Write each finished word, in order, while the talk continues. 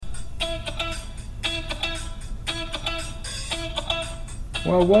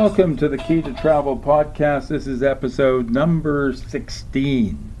Well, welcome to the Key to Travel podcast. This is episode number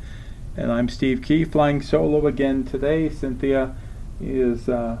 16. And I'm Steve Key, flying solo again today. Cynthia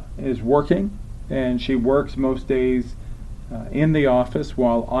is working, and she works most days in the office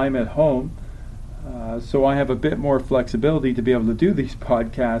while I'm at home. So I have a bit more flexibility to be able to do these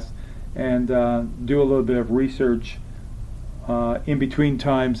podcasts and do a little bit of research in between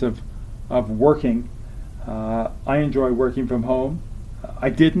times of working. I enjoy working from home.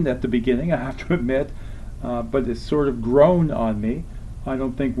 I didn't at the beginning, I have to admit, but it's sort of grown on me. I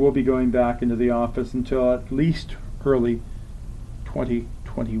don't think we'll be going back into the office until at least early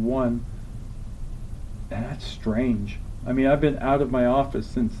 2021. And that's strange. I mean, I've been out of my office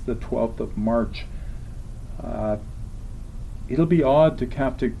since the 12th of March. It'll be odd to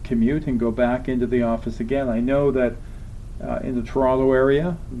have to commute and go back into the office again. I know that in the Toronto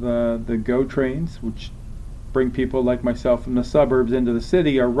area, the GO trains, which bring people like myself from the suburbs into the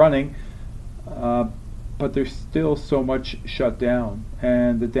city, are running, but there's still so much shut down,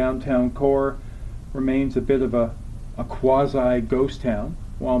 and the downtown core remains a bit of a quasi ghost town.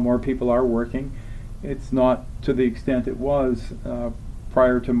 While more people are working, it's not to the extent it was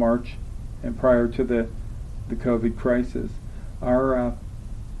prior to March and prior to the COVID crisis. Our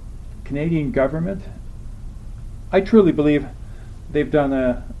Canadian government, I truly believe they've done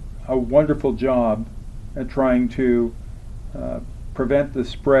a wonderful job at trying to prevent the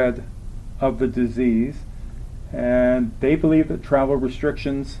spread of the disease, and they believe that travel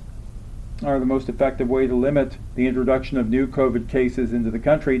restrictions are the most effective way to limit the introduction of new COVID cases into the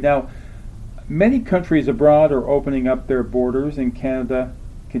country. Now, many countries abroad are opening up their borders, and Canada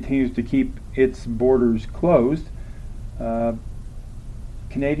continues to keep its borders closed.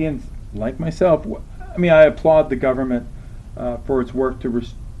 Canadians, like myself, I applaud the government for its work to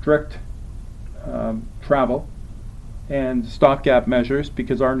restrict travel and stopgap measures,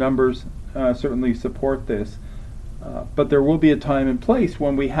 because our numbers certainly support this. But there will be a time and place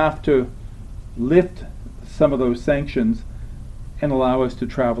when we have to lift some of those sanctions and allow us to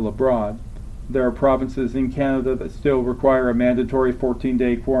travel abroad. There are provinces in Canada that still require a mandatory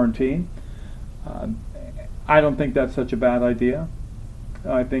 14-day quarantine. I don't think that's such a bad idea.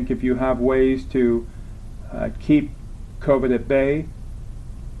 I think if you have ways to keep COVID at bay,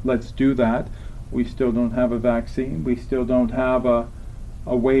 let's do that. We still don't have a vaccine. We still don't have a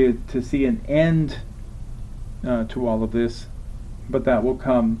way to see an end to all of this, but that will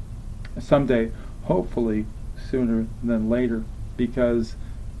come someday, hopefully sooner than later, because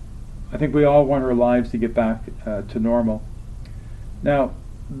I think we all want our lives to get back to normal. Now,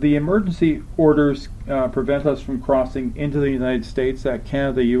 the emergency orders prevent us from crossing into the United States. That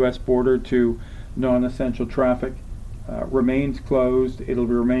Canada-U.S. border to non-essential traffic remains closed. It'll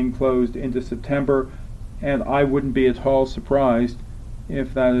remain closed into September, and I wouldn't be at all surprised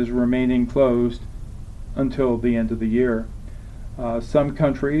if that is remaining closed until the end of the year. Some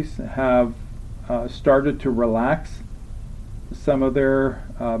countries have started to relax some of their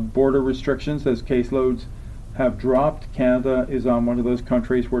border restrictions as caseloads have dropped. Canada is on one of those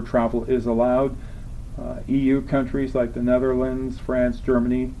countries where travel is allowed. EU countries like the Netherlands, France,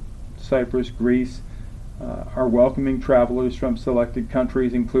 Germany, Cyprus, Greece are welcoming travelers from selected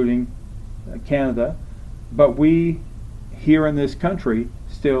countries, including Canada. But we, here in this country,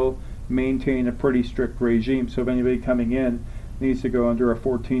 still maintain a pretty strict regime. So if anybody coming in needs to go under a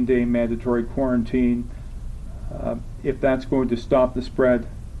 14-day mandatory quarantine, if that's going to stop the spread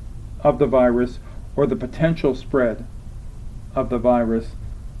of the virus or the potential spread of the virus,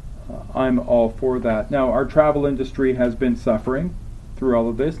 I'm all for that. Now, our travel industry has been suffering through all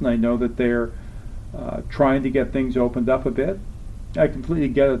of this, and I know that they're trying to get things opened up a bit. I completely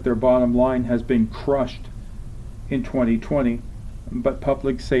get it. Their bottom line has been crushed in 2020, but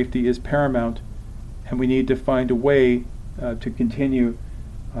public safety is paramount, and we need to find a way to continue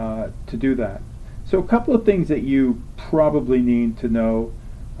to do that. So a couple of things that you probably need to know.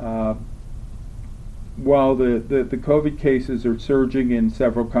 While the COVID cases are surging in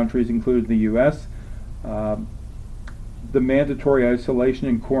several countries, including the U.S., the mandatory isolation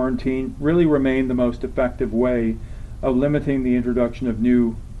and quarantine really remain the most effective way of limiting the introduction of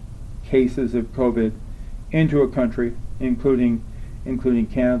new cases of COVID into a country, including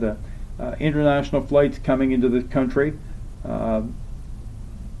Canada. International flights coming into the country,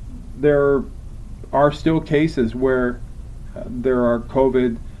 there are still cases where there are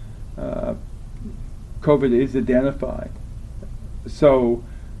COVID is identified. So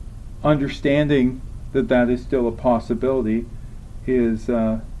understanding that is still a possibility is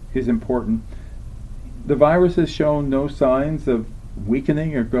important. The virus has shown no signs of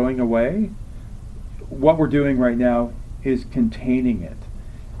weakening or going away. What we're doing right now is containing it.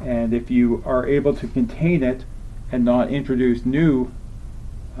 And if you are able to contain it and not introduce new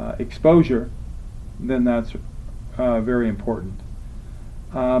exposure, then that's very important.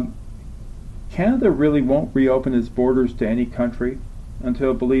 Canada really won't reopen its borders to any country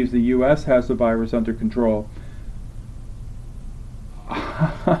until it believes the U.S. has the virus under control.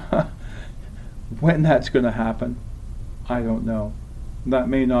 When that's going to happen, I don't know. That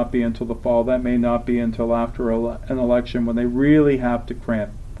may not be until the fall. That may not be until after an election, when they really have to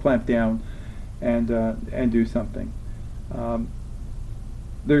clamp down and do something.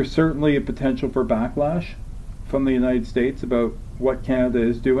 There's certainly a potential for backlash from the United States about what Canada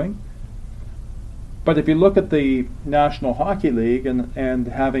is doing. But if you look at the National Hockey League and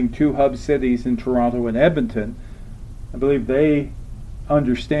having two hub cities in Toronto and Edmonton, I believe they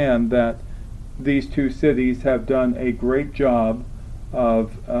understand that these two cities have done a great job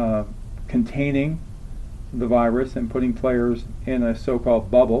of containing the virus and putting players in a so-called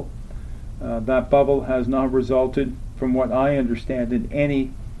bubble. That bubble has not resulted, from what I understand, in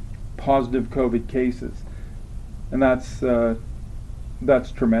any positive COVID cases, and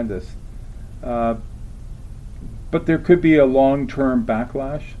that's tremendous. But there could be a long-term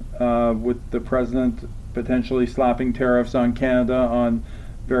backlash with the president potentially slapping tariffs on Canada on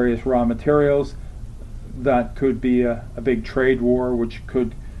various raw materials. That could be a big trade war, which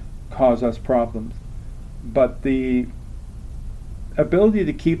could cause us problems. But the ability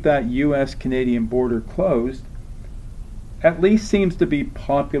to keep that U.S.-Canadian border closed at least seems to be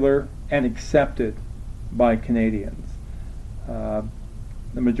popular and accepted by Canadians.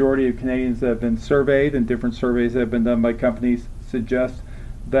 The majority of Canadians that have been surveyed, and different surveys that have been done by companies, suggest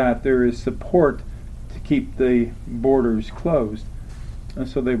that there is support to keep the borders closed, and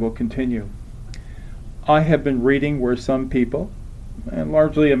so they will continue. I have been reading where some people, and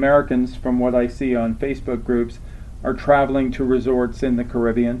largely Americans from what I see on Facebook groups, are traveling to resorts in the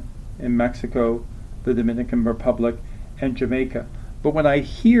Caribbean, in Mexico, the Dominican Republic, and Jamaica. But when I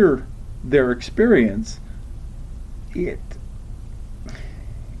hear their experience, it's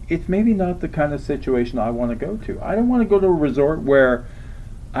maybe not the kind of situation I want to go to. I don't want to go to a resort where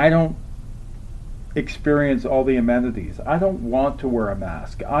I don't experience all the amenities. I don't want to wear a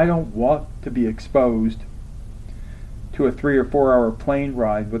mask. I don't want to be exposed to a 3 or 4 hour plane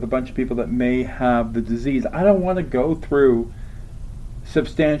ride with a bunch of people that may have the disease. I don't want to go through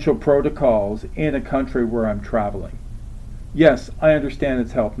substantial protocols in a country where I'm traveling. Yes, I understand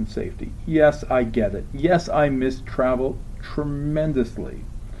it's health and safety. Yes, I get it. Yes, I miss travel tremendously.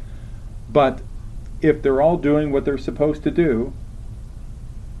 But if they're all doing what they're supposed to do,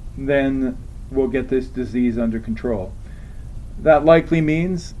 then we'll get this disease under control. That likely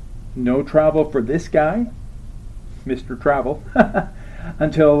means no travel for this guy, Mr. Travel,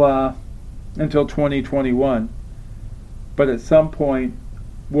 until 2021. But at some point,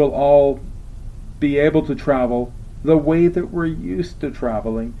 we'll all be able to travel the way that we're used to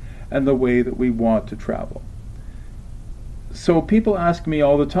traveling and the way that we want to travel. So people ask me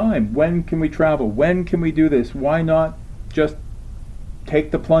all the time, when can we travel? When can we do this? Why not just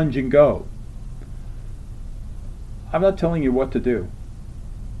take the plunge and go? I'm not telling you what to do.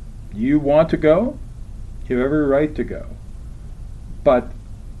 You want to go? You have every right to go. But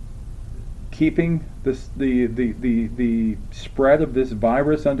keeping the spread of this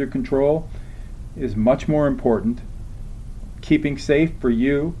virus under control is much more important. Keeping safe for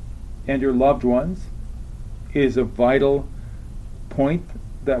you and your loved ones is a vital point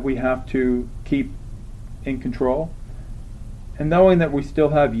that we have to keep in control. And knowing that we still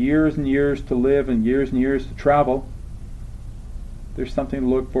have years and years to live and years to travel, there's something to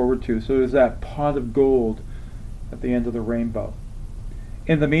look forward to. So there's that pot of gold at the end of the rainbow.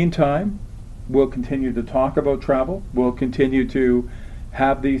 In the meantime, we'll continue to talk about travel. We'll continue to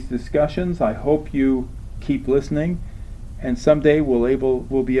have these discussions. I hope you keep listening, and someday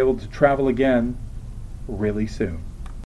we'll be able to travel again really soon.